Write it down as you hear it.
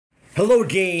Hello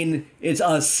again. It's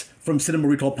us from Cinema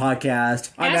Recall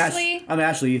Podcast. Ashley. I'm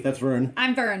Ashley. That's Vern.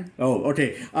 I'm Vern. Oh,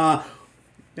 okay.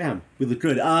 Damn, we look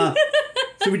good.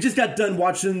 So we just got done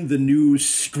watching the new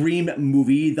Scream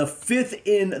movie, the 5th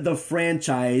in the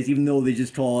franchise, even though they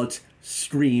just call it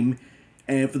Scream.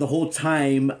 And for the whole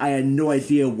time, I had no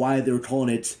idea why they were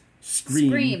calling it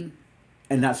Scream.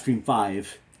 And not Scream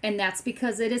 5. And that's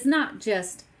because it is not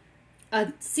just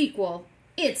a sequel.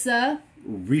 It's a...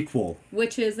 requel.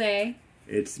 Which is a...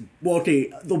 Well,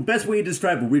 okay, the best way to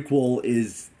describe a requel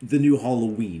is the new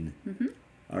Halloween. Mm-hmm.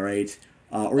 All right?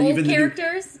 Or old even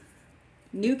characters,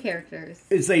 new characters.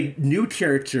 It's like new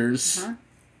characters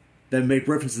that make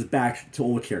references back to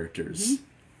old characters. Mm-hmm.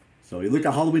 So you look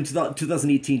at Halloween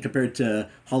 2018 compared to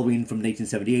Halloween from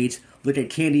 1978. Look at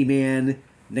Candyman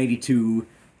 92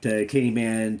 to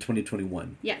Candyman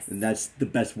 2021. Yes. And that's the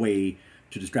best way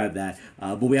to describe that.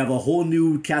 But we have a whole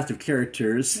new cast of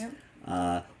characters.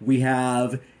 Yep. We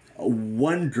have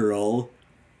one girl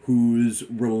who's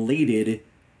related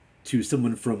to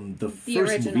someone from the first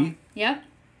original movie. Yep.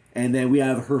 And then we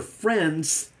have her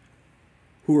friends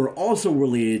who are also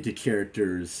related to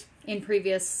characters in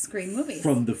previous Scream movies.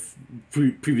 From the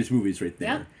previous movies right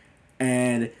there. Yep.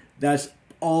 And that's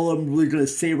all I'm really going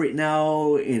to say right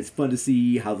now. It's fun to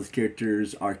see how those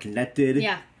characters are connected.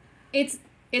 Yeah. It's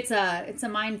a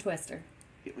mind twister.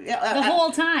 Yeah, the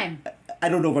whole time. I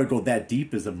don't know if I'd go that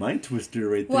deep as a mind twister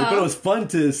right there, well, but it was fun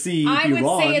to see. I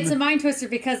would say it's a mind twister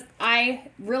because I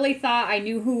really thought I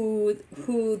knew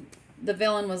who the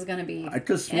villain was going to be. I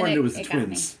just sworn it was the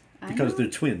twins because they're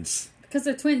twins. Because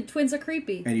they're twins are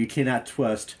creepy, and you cannot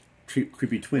twist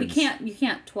creepy twins. You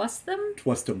can't twist them.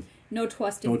 Twist them. No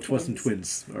twisting. No twisting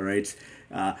twins. All right.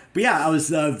 But yeah, I was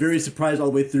very surprised all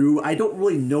the way through. I don't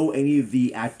really know any of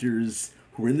the actors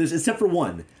who were in this except for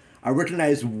one. I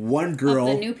recognize one girl.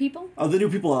 Of the new people? Of the new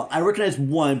people. I recognize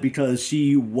one because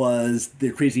she was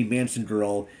the crazy Manson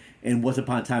girl in Once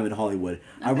Upon a Time in Hollywood.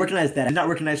 Okay. I recognize that. I did not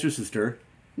recognize her sister.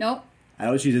 Nope. I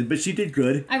know she did, but she did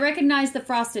good. I recognize the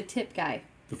Frosted Tip guy.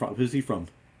 Who's he from?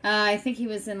 I think he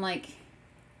was in, like,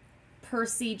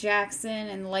 Percy Jackson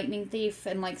and Lightning Thief,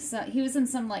 and, like, he was in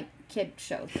some, like, kid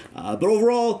show. But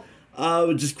overall,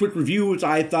 just quick reviews,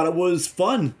 I thought it was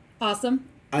fun. Awesome.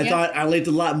 I thought I liked it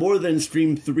a lot more than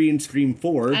Scream 3 and Scream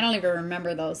 4. I don't even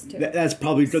remember those two. That's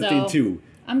probably a good thing, too.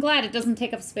 I'm glad it doesn't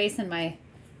take up space in my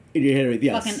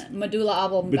yes. fucking medulla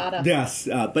oblongata. Yes,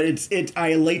 but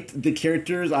I liked the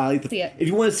characters. I like See it. If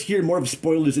you want to hear more of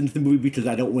spoilers into the movie, because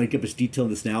I don't want to give much detail in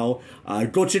this now,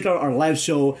 go check out our live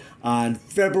show on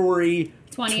February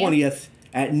 20th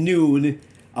at noon.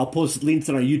 I'll post links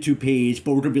on our YouTube page,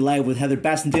 but we're going to be live with Heather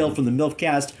Bassendale from the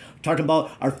MILFcast, talking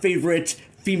about our favorite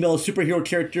female superhero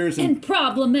characters and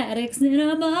problematic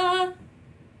cinema.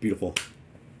 Beautiful.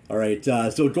 All right,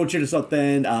 so go check us out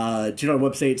then. Check out our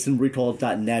website,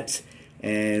 cinemarecall.net,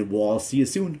 and we'll all see you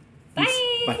soon. Bye.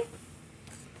 Peace. Bye.